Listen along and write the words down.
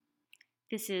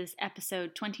This is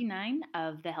episode 29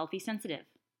 of The Healthy Sensitive.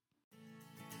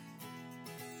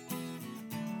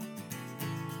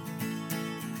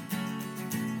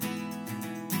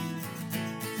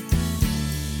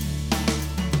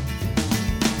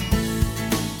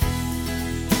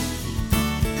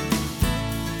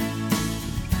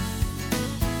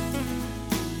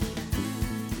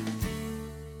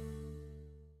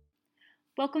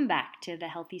 Welcome back to The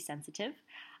Healthy Sensitive.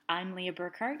 I'm Leah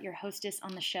Burkhart, your hostess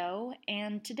on the show,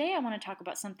 and today I want to talk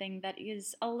about something that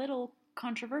is a little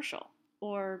controversial,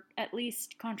 or at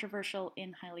least controversial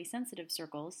in highly sensitive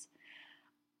circles.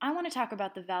 I want to talk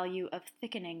about the value of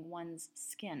thickening one's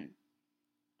skin.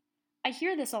 I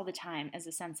hear this all the time as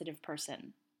a sensitive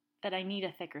person, that I need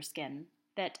a thicker skin,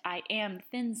 that I am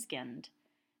thin-skinned,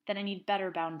 that I need better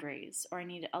boundaries, or I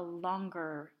need a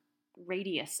longer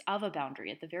radius of a boundary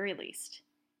at the very least.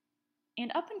 And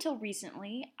up until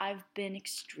recently, I've been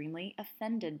extremely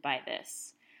offended by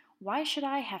this. Why should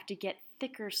I have to get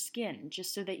thicker skin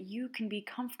just so that you can be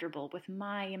comfortable with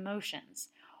my emotions?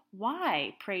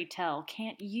 Why, pray tell,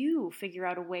 can't you figure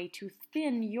out a way to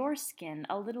thin your skin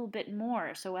a little bit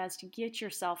more so as to get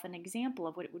yourself an example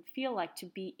of what it would feel like to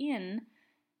be in,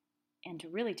 and to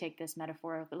really take this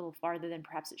metaphor a little farther than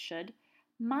perhaps it should,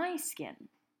 my skin?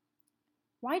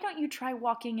 Why don't you try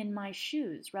walking in my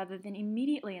shoes rather than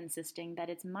immediately insisting that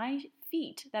it's my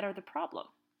feet that are the problem?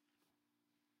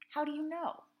 How do you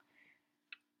know?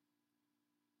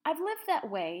 I've lived that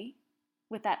way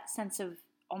with that sense of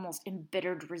almost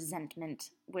embittered resentment,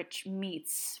 which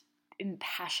meets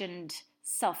impassioned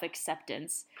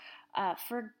self-acceptance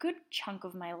for a good chunk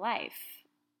of my life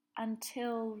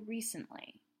until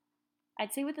recently.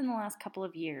 I'd say within the last couple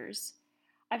of years,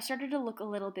 I've started to look a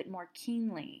little bit more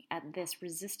keenly at this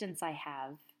resistance I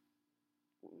have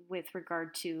with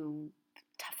regard to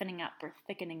toughening up or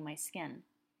thickening my skin.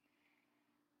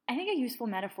 I think a useful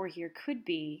metaphor here could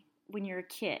be when you're a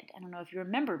kid. I don't know if you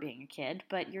remember being a kid,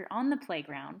 but you're on the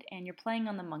playground and you're playing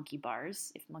on the monkey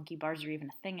bars, if monkey bars are even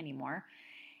a thing anymore,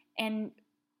 and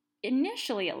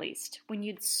initially, at least, when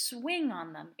you'd swing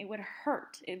on them, it would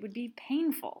hurt. It would be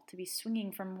painful to be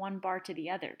swinging from one bar to the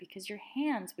other because your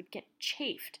hands would get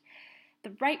chafed.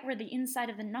 Right where the inside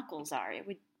of the knuckles are, it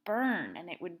would burn and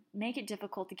it would make it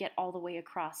difficult to get all the way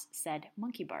across said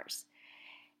monkey bars.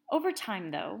 Over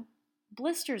time, though,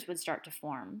 blisters would start to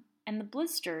form, and the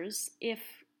blisters, if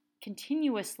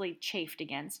continuously chafed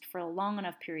against for a long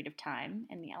enough period of time,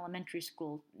 in the elementary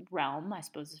school realm, I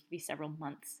suppose it would be several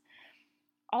months,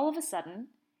 all of a sudden,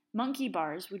 monkey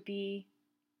bars would be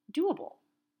doable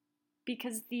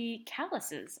because the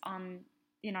calluses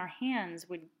in our hands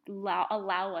would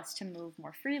allow us to move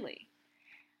more freely.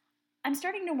 I'm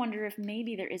starting to wonder if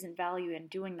maybe there isn't value in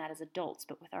doing that as adults,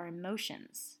 but with our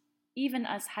emotions. Even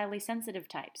us highly sensitive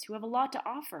types who have a lot to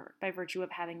offer by virtue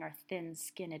of having our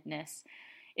thin-skinnedness,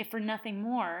 if for nothing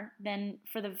more than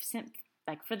for the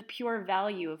pure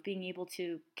value of being able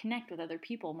to connect with other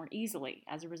people more easily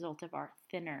as a result of our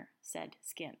thinner said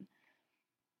skin.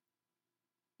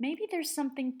 Maybe there's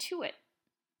something to it.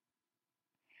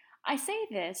 I say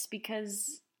this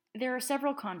because there are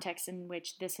several contexts in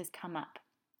which this has come up.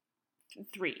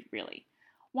 Three, really.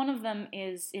 One of them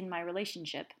is in my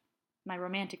relationship, my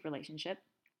romantic relationship.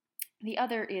 The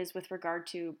other is with regard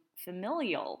to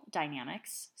familial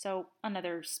dynamics, so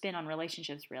another spin on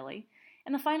relationships, really.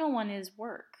 And the final one is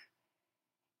work.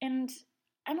 And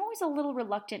I'm always a little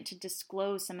reluctant to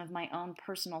disclose some of my own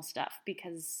personal stuff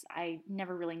because I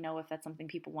never really know if that's something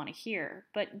people want to hear.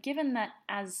 But given that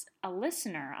as a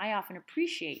listener, I often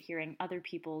appreciate hearing other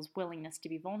people's willingness to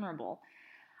be vulnerable,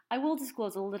 I will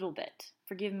disclose a little bit.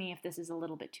 Forgive me if this is a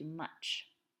little bit too much.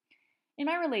 In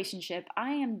my relationship,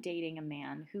 I am dating a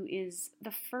man who is the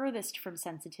furthest from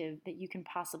sensitive that you can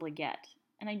possibly get.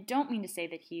 And I don't mean to say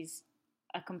that he's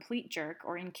a complete jerk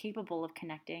or incapable of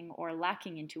connecting or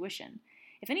lacking intuition.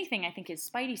 If anything, I think his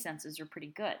spidey senses are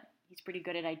pretty good. He's pretty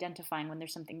good at identifying when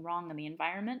there's something wrong in the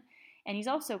environment, and he's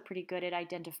also pretty good at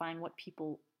identifying what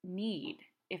people need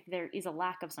if there is a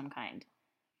lack of some kind.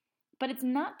 But it's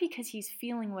not because he's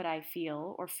feeling what I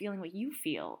feel or feeling what you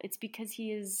feel. It's because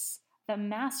he is the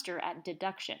master at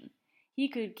deduction. He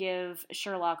could give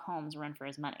Sherlock Holmes a run for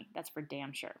his money. That's for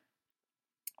damn sure.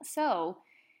 So,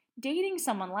 dating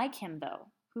someone like him, though,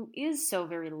 who is so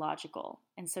very logical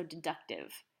and so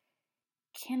deductive,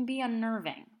 can be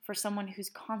unnerving for someone who's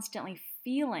constantly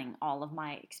feeling all of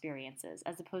my experiences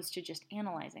as opposed to just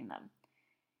analyzing them.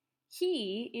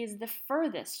 He is the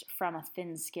furthest from a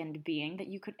thin-skinned being that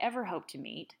you could ever hope to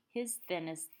meet. His thin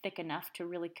is thick enough to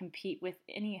really compete with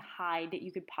any hide that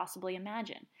you could possibly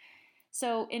imagine.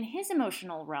 So in his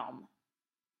emotional realm,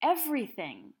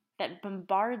 everything that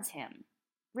bombards him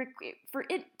for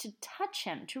it to touch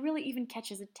him, to really even catch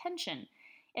his attention,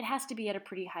 it has to be at a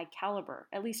pretty high caliber,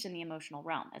 at least in the emotional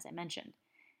realm, as I mentioned.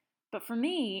 But for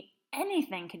me,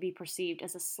 anything can be perceived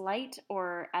as a slight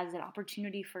or as an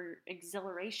opportunity for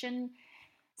exhilaration.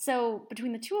 So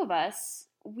between the two of us,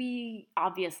 we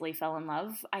obviously fell in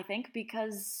love, I think,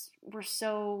 because we're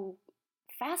so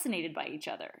fascinated by each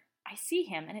other. I see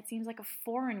him, and it seems like a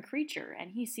foreign creature,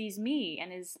 and he sees me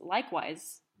and is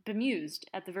likewise bemused,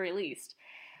 at the very least.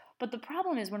 But the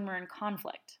problem is when we're in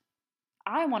conflict.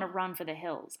 I want to run for the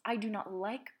hills. I do not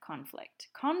like conflict.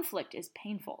 Conflict is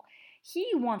painful. He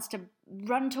wants to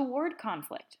run toward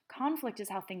conflict. Conflict is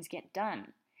how things get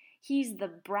done. He's the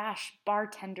brash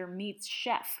bartender meets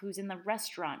chef who's in the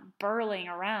restaurant, burling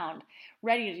around,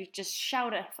 ready to just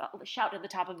shout at the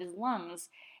top of his lungs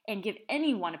and give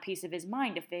anyone a piece of his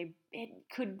mind if they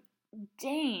could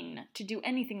deign to do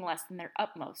anything less than their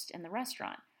utmost in the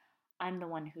restaurant. I'm the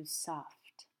one who's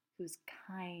soft, who's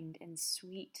kind and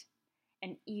sweet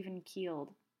and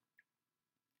even-keeled.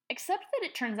 Except that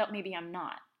it turns out maybe I'm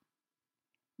not.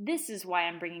 This is why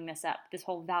I'm bringing this up, this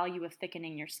whole value of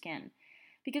thickening your skin.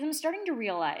 Because I'm starting to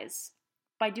realize,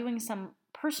 by doing some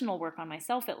personal work on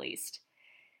myself at least,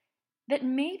 that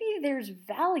maybe there's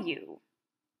value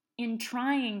in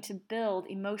trying to build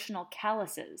emotional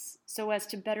calluses so as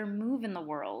to better move in the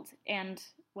world and,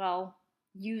 well,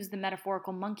 use the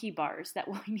metaphorical monkey bars that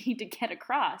we need to get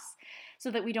across so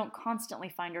that we don't constantly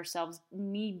find ourselves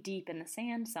knee-deep in the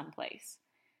sand someplace.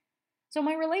 So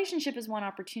my relationship is one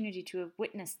opportunity to have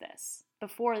witnessed this.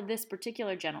 Before this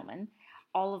particular gentleman,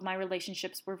 all of my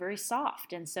relationships were very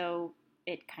soft, and so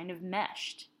it kind of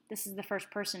meshed. This is the first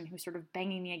person who's sort of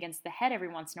banging me against the head every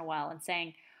once in a while and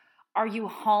saying, "Are you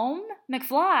home,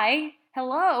 McFly?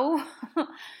 Hello?"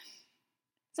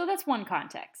 So that's one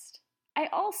context. I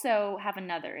also have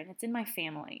another, and it's in my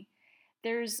family.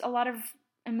 There's a lot of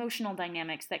emotional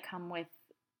dynamics that come with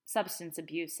substance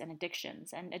abuse and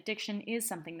addictions, and addiction is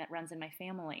something that runs in my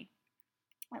family.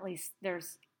 At least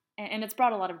and it's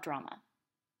brought a lot of drama.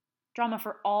 Drama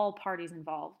for all parties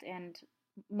involved, and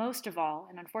most of all,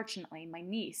 and unfortunately, my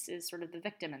niece is sort of the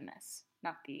victim in this.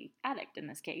 Not the addict in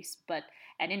this case, but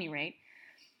at any rate.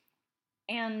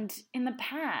 And in the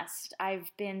past,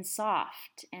 I've been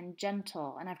soft and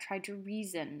gentle, and I've tried to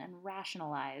reason and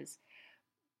rationalize.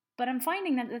 But I'm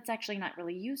finding that that's actually not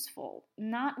really useful,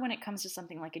 not when it comes to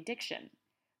something like addiction.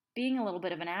 Being a little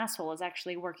bit of an asshole is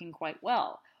actually working quite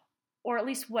well. Or at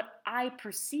least what I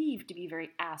perceive to be very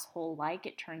asshole-like,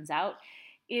 it turns out,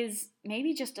 is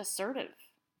maybe just assertive.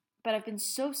 But I've been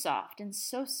so soft and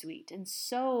so sweet and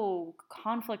so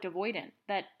conflict avoidant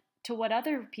that to what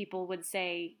other people would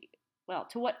say, well,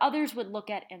 to what others would look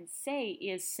at and say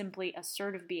is simply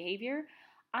assertive behavior,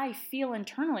 I feel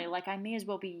internally like I may as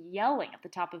well be yelling at the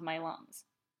top of my lungs.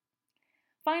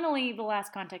 Finally, the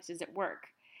last context is at work.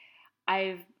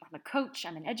 I'm a coach,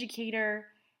 I'm an educator,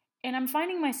 and I'm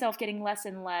finding myself getting less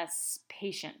and less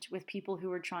patient with people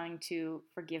who are trying to,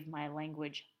 forgive my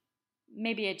language,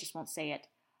 maybe I just won't say it,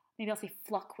 maybe I'll say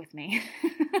fluck with me.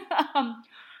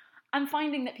 I'm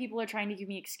finding that people are trying to give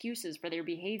me excuses for their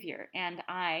behavior, and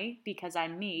I, because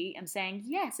I'm me, am saying,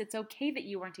 yes, it's okay that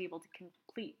you weren't able to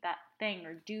complete that thing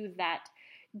or do that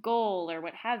goal or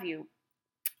what have you.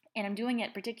 And I'm doing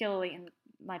it particularly in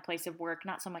my place of work,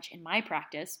 not so much in my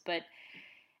practice, but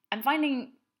I'm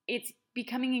finding it's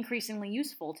becoming increasingly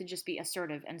useful to just be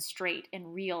assertive and straight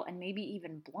and real and maybe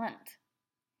even blunt.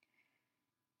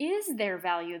 Is there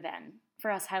value then for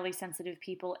us highly sensitive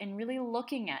people in really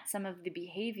looking at some of the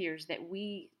behaviors that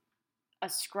we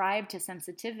ascribe to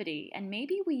sensitivity, and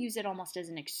maybe we use it almost as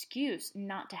an excuse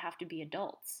not to have to be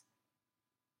adults?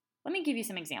 Let me give you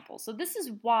some examples. So this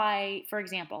is why, for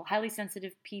example, highly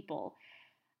sensitive people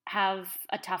have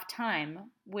a tough time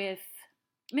with,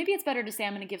 maybe it's better to say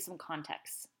I'm going to give some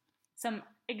context, some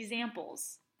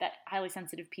examples that highly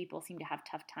sensitive people seem to have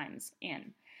tough times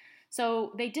in.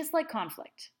 So they dislike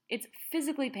conflict. It's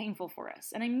physically painful for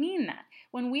us. And I mean that.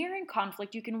 When we are in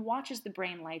conflict, you can watch as the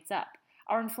brain lights up.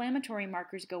 Our inflammatory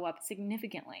markers go up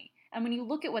significantly. And when you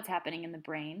look at what's happening in the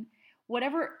brain,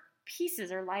 whatever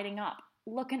pieces are lighting up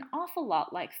look an awful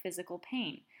lot like physical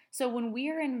pain. So when we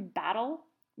are in battle,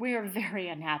 we are very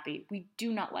unhappy. We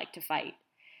do not like to fight.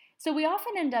 So we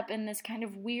often end up in this kind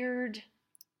of weird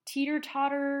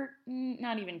teeter-totter,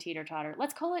 not even teeter-totter,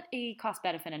 let's call it a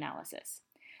cost-benefit analysis.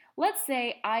 Let's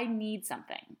say I need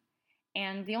something,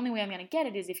 and the only way I'm going to get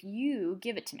it is if you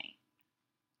give it to me.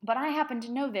 But I happen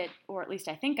to know that, or at least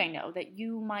I think I know, that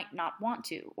you might not want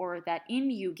to, or that in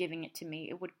you giving it to me,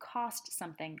 it would cost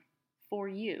something for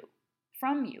you,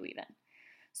 from you even.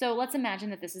 So let's imagine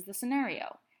that this is the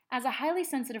scenario. As a highly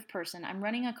sensitive person, I'm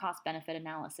running a cost-benefit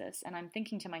analysis, and I'm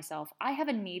thinking to myself, I have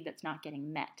a need that's not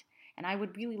getting met, and I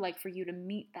would really like for you to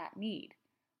meet that need.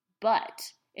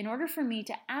 But in order for me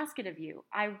to ask it of you,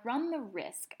 I run the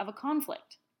risk of a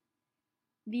conflict.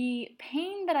 The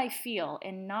pain that I feel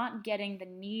in not getting the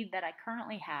need that I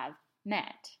currently have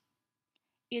met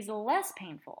is less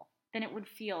painful than it would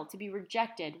feel to be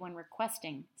rejected when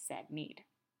requesting said need.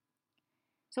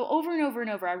 So over and over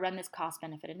and over, I run this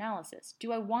cost-benefit analysis.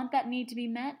 Do I want that need to be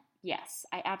met? Yes,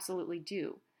 I absolutely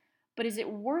do. But is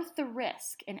it worth the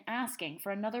risk in asking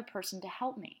for another person to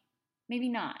help me? Maybe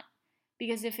not.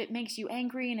 Because if it makes you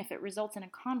angry and if it results in a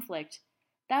conflict,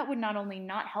 that would not only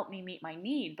not help me meet my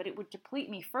need, but it would deplete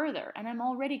me further. And I'm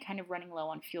already kind of running low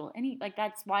on fuel.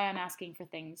 That's why I'm asking for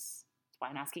things. That's why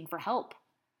I'm asking for help.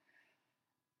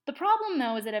 The problem,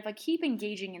 though, is that if I keep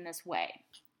engaging in this way,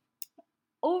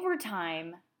 over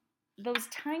time, those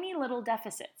tiny little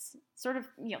deficits,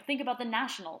 think about the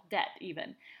national debt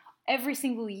even. Every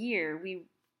single year, we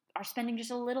are spending just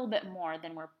a little bit more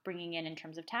than we're bringing in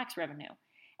terms of tax revenue.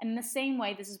 And in the same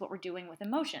way, this is what we're doing with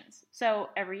emotions. So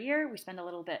every year, we spend a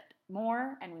little bit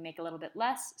more and we make a little bit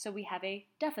less, so we have a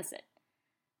deficit.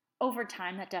 Over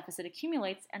time, that deficit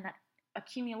accumulates, and that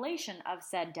accumulation of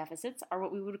said deficits are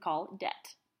what we would call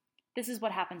debt. This is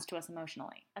what happens to us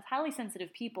emotionally. As highly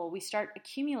sensitive people, we start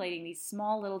accumulating these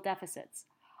small little deficits.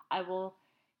 I will,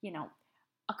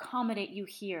 accommodate you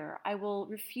here. I will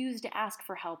refuse to ask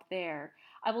for help there.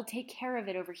 I will take care of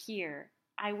it over here.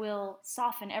 I will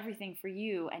soften everything for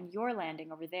you and you're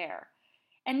landing over there.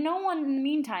 And no one in the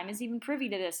meantime is even privy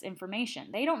to this information.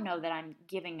 They don't know that I'm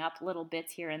giving up little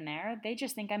bits here and there. They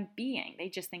just think I'm being. They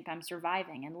just think I'm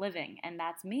surviving and living, and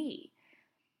that's me.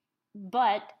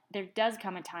 But there does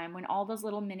come a time when all those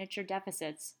little miniature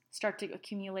deficits start to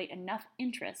accumulate enough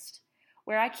interest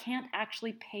where I can't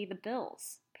actually pay the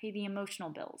bills, pay the emotional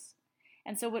bills.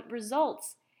 And so what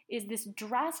results is this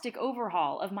drastic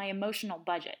overhaul of my emotional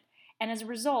budget. And as a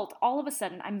result, all of a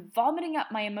sudden, I'm vomiting up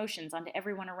my emotions onto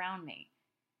everyone around me.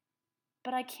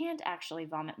 But I can't actually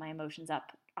vomit my emotions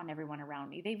up on everyone around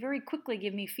me. They very quickly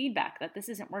give me feedback that this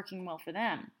isn't working well for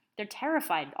them. They're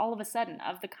terrified all of a sudden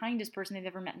of the kindest person they've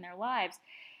ever met in their lives,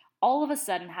 all of a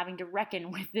sudden having to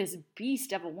reckon with this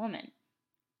beast of a woman.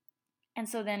 And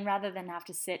so then rather than have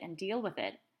to sit and deal with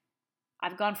it,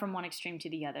 I've gone from one extreme to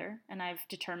the other, and I've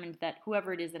determined that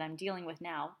whoever it is that I'm dealing with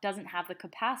now doesn't have the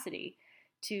capacity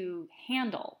to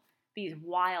handle these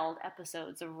wild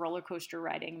episodes of roller coaster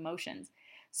riding emotions.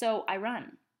 So I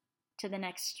run to the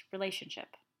next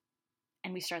relationship,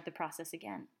 and we start the process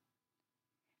again.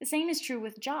 The same is true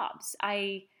with jobs.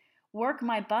 I work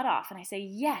my butt off and I say,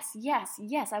 yes, yes,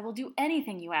 yes, I will do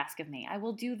anything you ask of me. I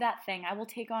will do that thing. I will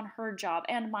take on her job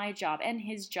and my job and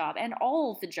his job and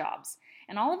all of the jobs.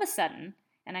 And all of a sudden,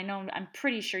 and I'm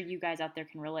pretty sure you guys out there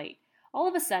can relate, all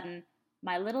of a sudden,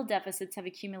 my little deficits have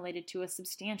accumulated to a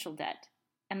substantial debt,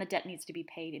 and the debt needs to be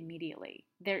paid immediately.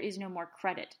 There is no more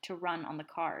credit to run on the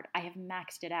card. I have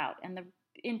maxed it out, and the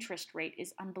interest rate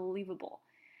is unbelievable.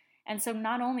 And so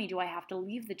not only do I have to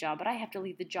leave the job, but I have to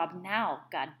leave the job now,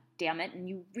 god damn it, and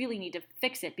you really need to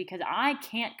fix it because I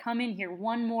can't come in here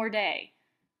one more day.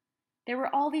 There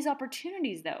were all these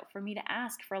opportunities, though, for me to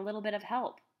ask for a little bit of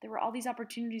help. There were all these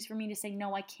opportunities for me to say,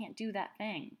 no, I can't do that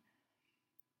thing.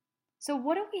 So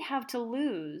what do we have to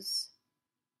lose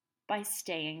by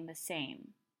staying the same,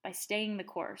 by staying the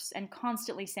course and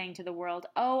constantly saying to the world,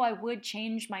 oh, I would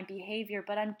change my behavior,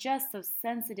 but I'm just so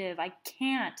sensitive, I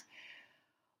can't.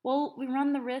 Well, we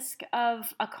run the risk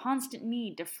of a constant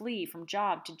need to flee from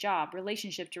job to job,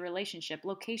 relationship to relationship,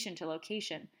 location to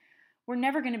location. We're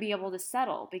never going to be able to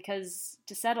settle because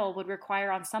to settle would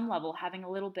require on some level having a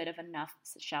little bit of enough,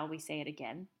 shall we say it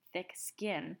again, thick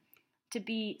skin to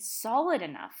be solid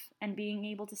enough and being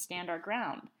able to stand our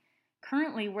ground.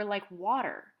 Currently, we're like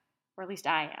water, or at least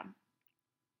I am.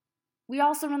 We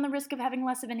also run the risk of having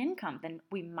less of an income than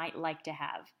we might like to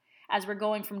have. As we're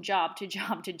going from job to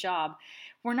job to job,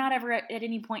 we're not ever at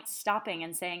any point stopping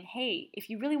and saying, hey, if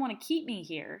you really want to keep me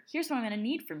here, here's what I'm going to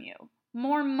need from you.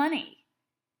 More money.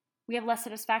 We have less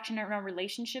satisfaction in our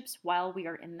relationships while we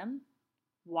are in them.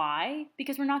 Why?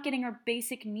 Because we're not getting our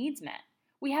basic needs met.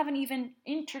 We haven't even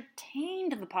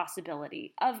entertained the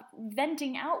possibility of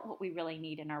venting out what we really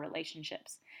need in our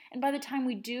relationships. And by the time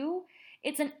we do,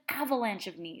 it's an avalanche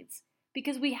of needs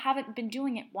because we haven't been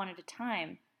doing it one at a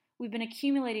time. We've been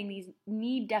accumulating these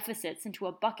need deficits into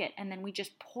a bucket and then we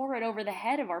just pour it over the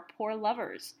head of our poor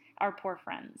lovers, our poor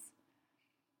friends.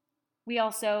 We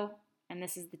also, and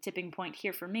this is the tipping point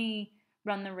here for me,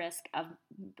 run the risk of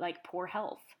poor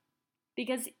health.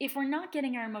 Because if we're not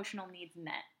getting our emotional needs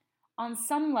met, on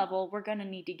some level we're going to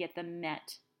need to get them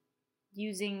met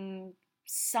using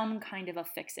some kind of a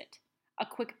fix-it, a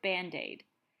quick Band-Aid.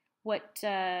 What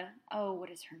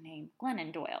is her name?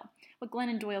 Glennon Doyle. What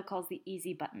Glennon Doyle calls the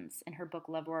easy buttons in her book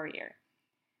Love Warrior.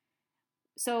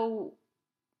 So,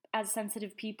 as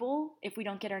sensitive people, if we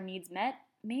don't get our needs met,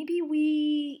 maybe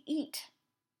we eat.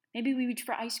 Maybe we reach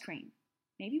for ice cream.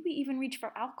 Maybe we even reach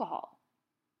for alcohol.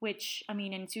 Which, I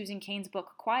mean, in Susan Cain's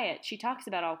book Quiet, she talks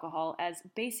about alcohol as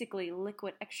basically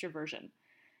liquid extroversion.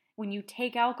 When you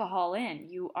take alcohol in,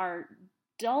 you are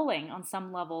dulling on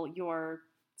some level your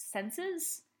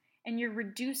senses, and you're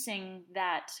reducing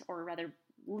that, or rather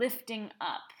lifting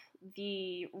up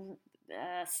the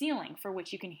ceiling for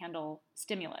which you can handle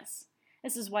stimulus.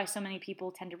 This is why so many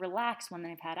people tend to relax when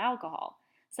they've had alcohol.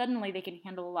 Suddenly they can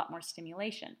handle a lot more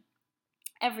stimulation.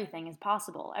 Everything is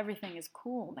possible. Everything is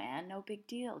cool, man. No big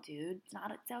deal, dude.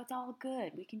 It's all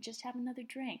good. We can just have another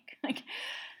drink.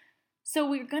 So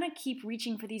we're going to keep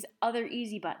reaching for these other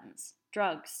easy buttons.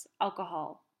 Drugs,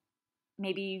 alcohol,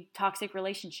 maybe toxic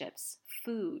relationships,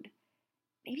 food,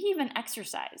 maybe even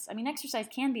exercise. I mean, exercise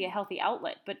can be a healthy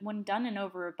outlet, but when done in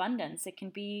overabundance, it can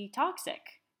be toxic.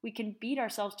 We can beat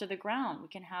ourselves to the ground. We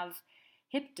can have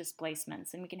hip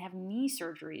displacements, and we can have knee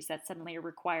surgeries that suddenly are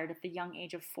required at the young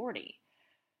age of 40.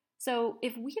 So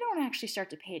if we don't actually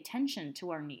start to pay attention to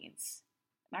our needs,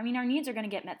 I mean, our needs are going to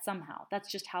get met somehow.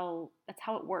 That's how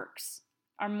it works.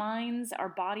 Our minds, our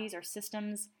bodies, our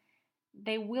systems,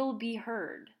 they will be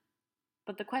heard.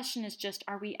 But the question is just,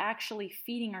 are we actually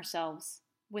feeding ourselves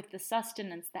with the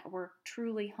sustenance that we're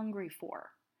truly hungry for?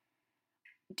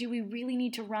 Do we really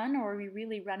need to run, or are we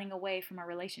really running away from our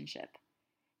relationship?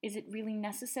 Is it really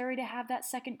necessary to have that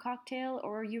second cocktail,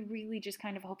 or are you really just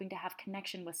kind of hoping to have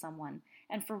connection with someone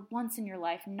and for once in your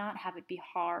life not have it be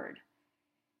hard?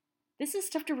 This is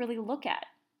stuff to really look at.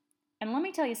 And let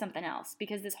me tell you something else,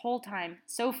 because this whole time,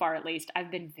 so far at least,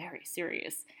 I've been very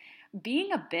serious.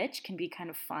 Being a bitch can be kind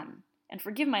of fun. And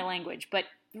forgive my language, but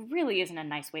there really isn't a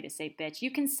nice way to say bitch.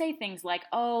 You can say things like,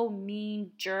 oh,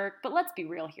 mean jerk, but let's be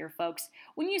real here, folks.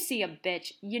 When you see a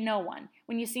bitch, you know one.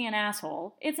 When you see an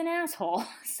asshole, it's an asshole.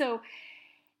 So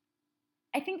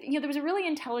I think, there was a really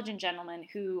intelligent gentleman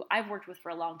who I've worked with for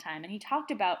a long time, and he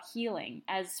talked about healing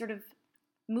as sort of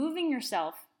moving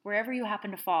yourself, wherever you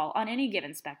happen to fall on any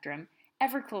given spectrum,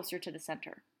 ever closer to the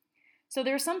center. So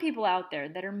there are some people out there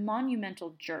that are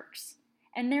monumental jerks,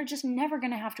 and they're just never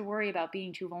going to have to worry about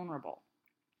being too vulnerable.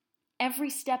 Every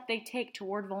step they take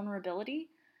toward vulnerability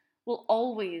will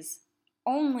always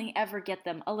only ever get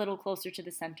them a little closer to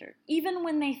the center, even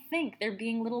when they think they're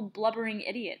being little blubbering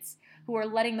idiots who are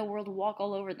letting the world walk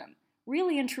all over them.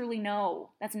 Really and truly,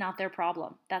 no, that's not their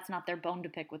problem. That's not their bone to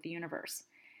pick with the universe.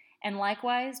 And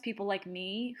likewise, people like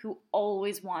me who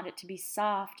always want it to be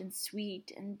soft and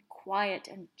sweet and quiet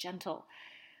and gentle,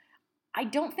 I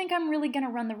don't think I'm really going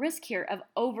to run the risk here of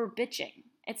over-bitching.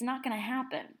 It's not going to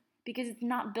happen because it's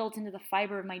not built into the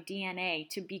fiber of my DNA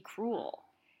to be cruel.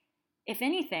 If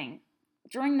anything,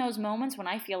 during those moments when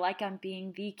I feel like I'm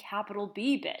being the capital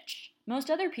B bitch,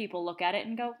 most other people look at it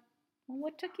and go, well,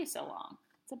 what took you so long?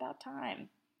 It's about time.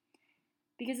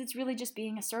 Because it's really just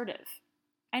being assertive.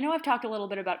 I know I've talked a little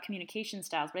bit about communication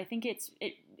styles, but I think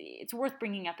it's worth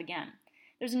bringing up again.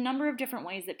 There's a number of different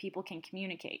ways that people can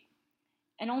communicate,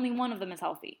 and only one of them is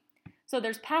healthy. So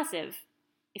there's passive.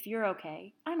 If you're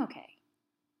okay, I'm okay.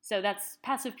 So that's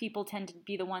passive people tend to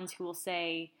be the ones who will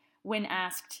say, when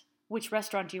asked, which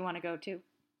restaurant do you want to go to?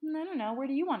 I don't know, where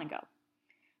do you want to go?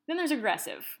 Then there's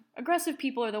aggressive. Aggressive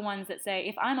people are the ones that say,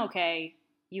 if I'm okay,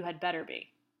 you had better be.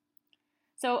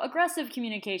 So aggressive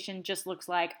communication just looks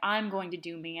like, I'm going to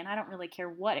do me and I don't really care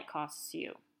what it costs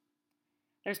you.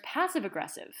 There's passive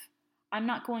aggressive. I'm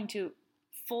not going to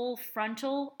full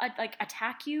frontal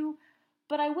attack you,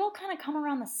 but I will kind of come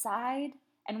around the side,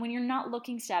 and when you're not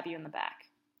looking, stab you in the back.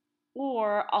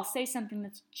 Or I'll say something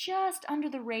that's just under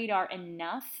the radar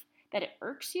enough that it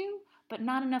irks you, but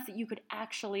not enough that you could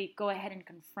actually go ahead and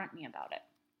confront me about it.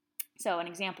 So an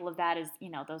example of that is,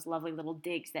 those lovely little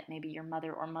digs that maybe your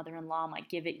mother or mother-in-law might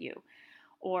give at you.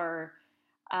 Or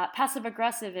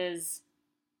passive-aggressive is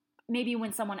maybe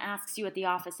when someone asks you at the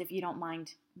office if you don't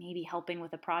mind maybe helping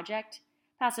with a project.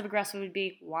 Passive-aggressive would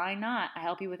be, why not? I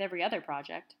help you with every other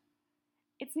project.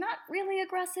 It's not really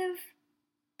aggressive,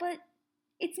 but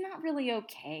it's not really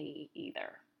okay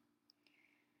either.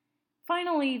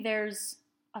 Finally, there's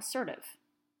assertive.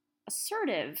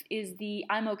 Assertive is the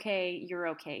I'm okay, you're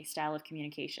okay style of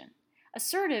communication.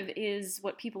 Assertive is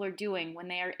what people are doing when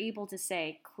they are able to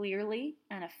say clearly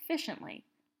and efficiently,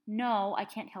 no, I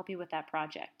can't help you with that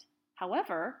project.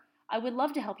 However, I would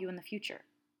love to help you in the future.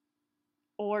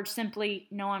 Or simply,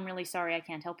 no, I'm really sorry, I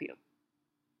can't help you.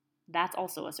 That's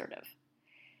also assertive.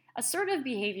 Assertive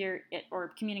behavior or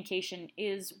communication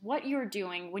is what you're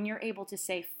doing when you're able to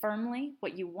say firmly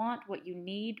what you want, what you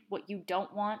need, what you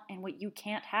don't want, and what you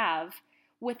can't have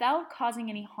without causing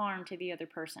any harm to the other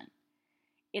person.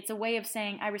 It's a way of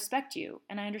saying, I respect you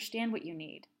and I understand what you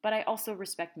need, but I also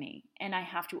respect me and I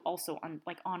have to also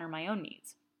honor my own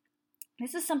needs.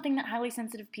 This is something that highly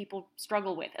sensitive people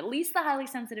struggle with, at least the highly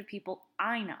sensitive people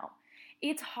I know.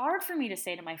 It's hard for me to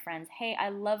say to my friends, hey, I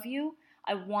love you,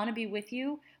 I want to be with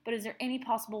you, but is there any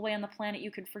possible way on the planet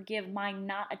you could forgive my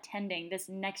not attending this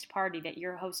next party that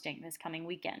you're hosting this coming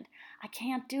weekend? I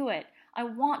can't do it. I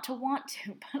want to,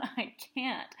 but I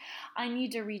can't. I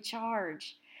need to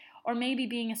recharge. Or maybe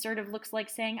being assertive looks like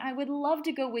saying, I would love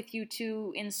to go with you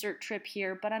to insert trip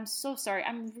here, but I'm so sorry.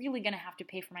 I'm really going to have to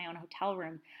pay for my own hotel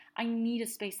room. I need a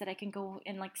space that I can go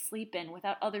and sleep in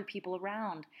without other people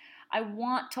around. I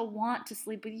want to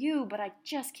sleep with you, but I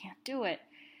just can't do it.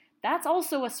 That's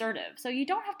also assertive. So you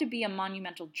don't have to be a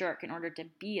monumental jerk in order to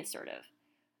be assertive.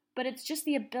 But it's just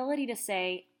the ability to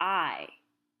say I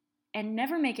and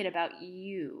never make it about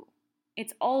you.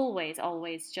 It's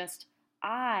always just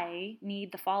I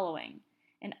need the following,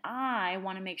 and I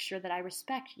want to make sure that I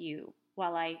respect you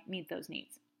while I meet those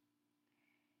needs.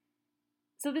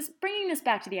 So bringing this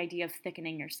back to the idea of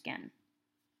thickening your skin.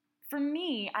 For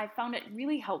me, I found it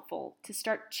really helpful to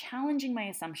start challenging my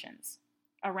assumptions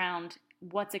around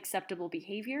what's acceptable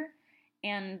behavior,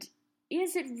 and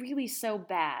is it really so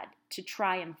bad to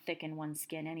try and thicken one's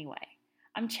skin anyway?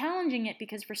 I'm challenging it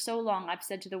because for so long I've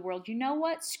said to the world, you know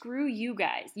what? Screw you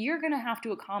guys. You're going to have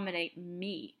to accommodate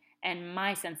me and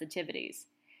my sensitivities.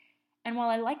 And while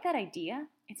I like that idea,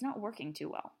 it's not working too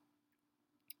well.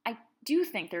 I do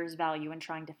think there's value in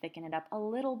trying to thicken it up a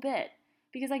little bit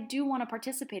because I do want to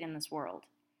participate in this world.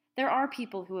 There are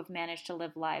people who have managed to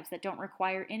live lives that don't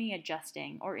require any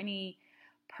adjusting or any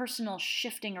personal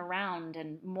shifting around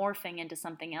and morphing into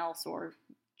something else or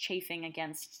chafing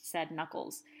against said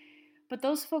knuckles. But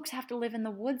those folks have to live in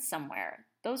the woods somewhere.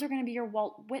 Those are going to be your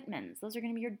Walt Whitmans. Those are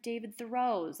going to be your David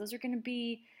Thoreaus. Those are going to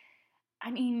be,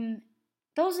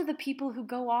 those are the people who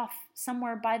go off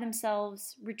somewhere by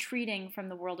themselves, retreating from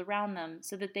the world around them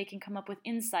so that they can come up with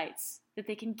insights that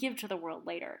they can give to the world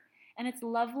later. And it's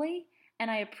lovely, and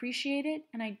I appreciate it,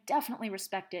 and I definitely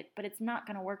respect it, but it's not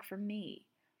going to work for me.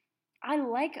 I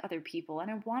like other people, and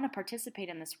I want to participate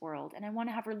in this world, and I want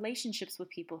to have relationships with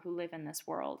people who live in this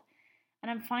world. And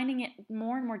I'm finding it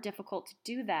more and more difficult to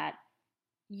do that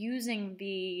using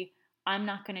the I'm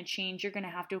not going to change, you're going to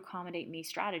have to accommodate me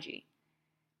strategy.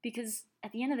 Because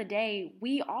at the end of the day,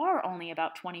 we are only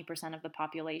about 20% of the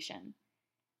population.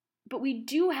 But we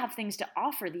do have things to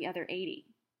offer the other 80.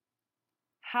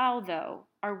 How, though,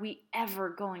 are we ever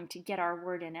going to get our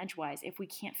word in edgewise if we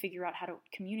can't figure out how to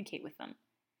communicate with them?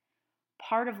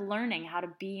 Part of learning how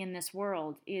to be in this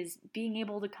world is being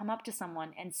able to come up to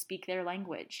someone and speak their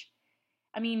language.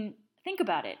 Think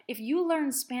about it. If you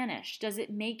learn Spanish, does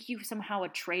it make you somehow a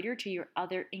traitor to your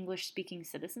other English-speaking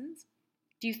citizens?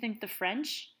 Do you think the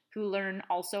French, who learn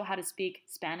also how to speak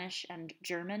Spanish and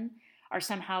German, are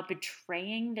somehow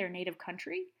betraying their native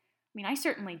country? I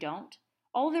certainly don't.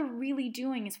 All they're really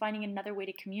doing is finding another way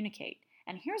to communicate.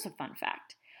 And here's a fun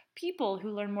fact. People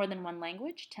who learn more than one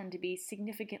language tend to be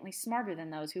significantly smarter than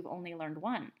those who've only learned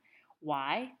one.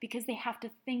 Why? Because they have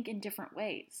to think in different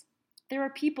ways. There are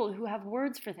people who have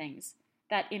words for things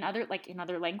that in other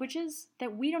languages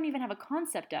that we don't even have a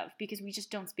concept of because we just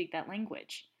don't speak that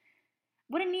language.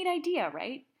 What a neat idea,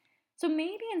 right? So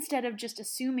maybe instead of just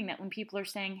assuming that when people are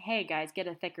saying, hey guys, get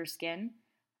a thicker skin,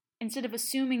 instead of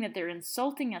assuming that they're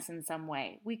insulting us in some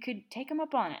way, we could take them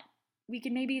up on it. We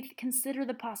could maybe consider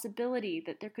the possibility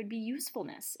that there could be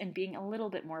usefulness in being a little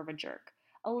bit more of a jerk,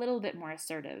 a little bit more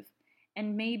assertive,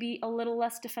 and maybe a little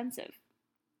less defensive.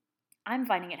 I'm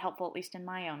finding it helpful, at least in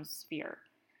my own sphere.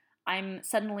 I'm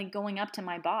suddenly going up to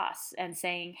my boss and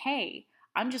saying, hey,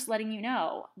 I'm just letting you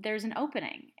know there's an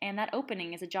opening, and that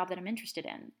opening is a job that I'm interested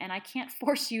in, and I can't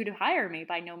force you to hire me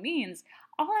by no means.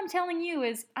 All I'm telling you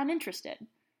is I'm interested.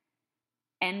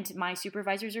 And my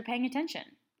supervisors are paying attention.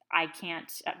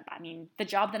 The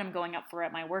job that I'm going up for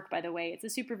at my work, by the way, it's a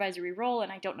supervisory role,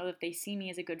 and I don't know if they see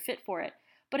me as a good fit for it.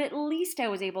 But at least I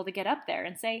was able to get up there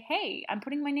and say, hey, I'm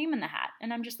putting my name in the hat,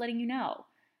 and I'm just letting you know.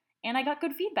 And I got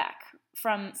good feedback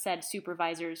from said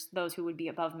supervisors, those who would be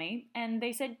above me, and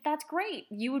they said, that's great,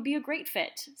 you would be a great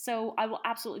fit. So I will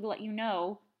absolutely let you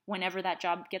know whenever that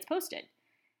job gets posted.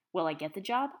 Will I get the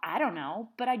job? I don't know,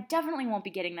 but I definitely won't be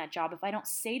getting that job if I don't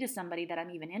say to somebody that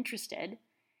I'm even interested.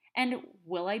 And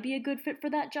will I be a good fit for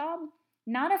that job?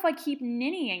 Not if I keep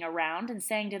ninnying around and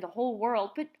saying to the whole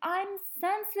world, but I'm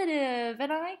sensitive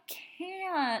and I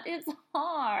can't, it's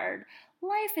hard.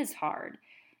 Life is hard.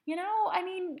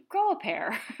 Grow a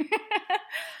pair.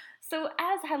 So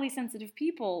as highly sensitive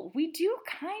people, we do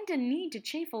kind of need to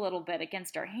chafe a little bit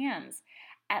against our hands,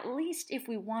 at least if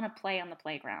we want to play on the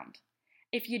playground.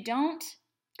 If you don't,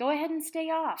 go ahead and stay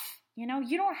off. You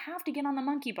don't have to get on the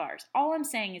monkey bars. All I'm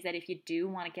saying is that if you do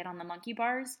want to get on the monkey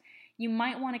bars, you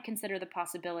might want to consider the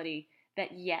possibility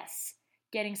that yes,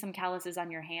 getting some calluses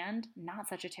on your hand, not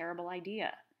such a terrible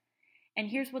idea. And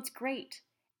here's what's great.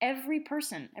 Every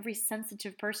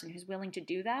sensitive person who's willing to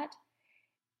do that,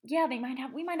 yeah,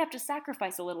 we might have to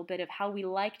sacrifice a little bit of how we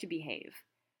like to behave.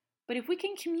 But if we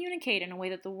can communicate in a way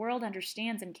that the world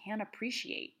understands and can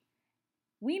appreciate,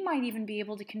 we might even be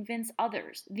able to convince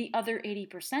others, the other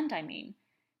 80%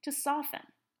 to soften.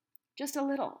 Just a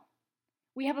little.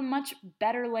 We have a much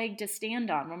better leg to stand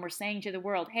on when we're saying to the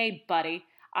world, hey buddy,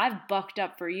 I've bucked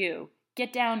up for you.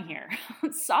 Get down here.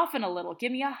 Soften a little.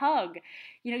 Give me a hug.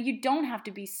 You don't have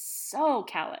to be so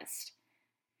calloused.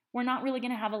 We're not really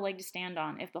going to have a leg to stand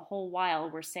on if the whole while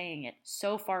we're saying it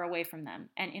so far away from them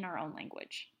and in our own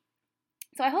language.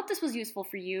 So I hope this was useful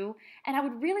for you, and I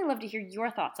would really love to hear your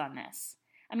thoughts on this.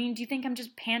 Do you think I'm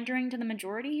just pandering to the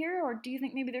majority here, or do you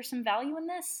think maybe there's some value in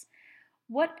this?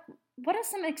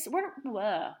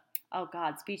 Oh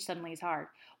God, speech suddenly is hard.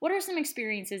 What are some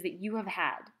experiences that you have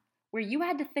had where you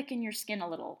had to thicken your skin a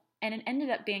little, and it ended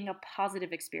up being a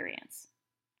positive experience?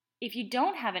 If you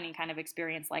don't have any kind of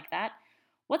experience like that,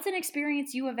 what's an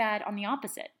experience you have had on the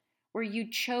opposite, where you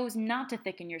chose not to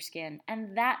thicken your skin,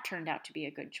 and that turned out to be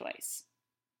a good choice?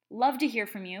 Love to hear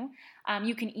from you.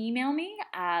 You can email me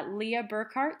at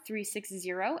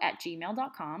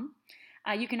leahburkhart360@gmail.com.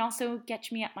 You can also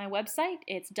catch me at my website.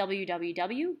 It's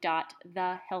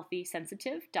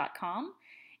www.thehealthysensitive.com.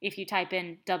 If you type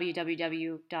in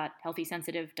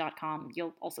www.healthysensitive.com,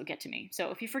 you'll also get to me.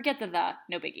 So if you forget the,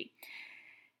 no biggie.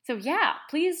 So yeah,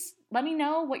 please let me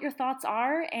know what your thoughts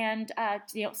are, and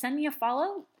send me a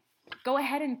follow. Go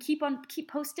ahead and keep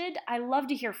posted. I love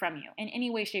to hear from you in any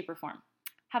way, shape, or form.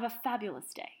 Have a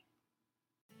fabulous day.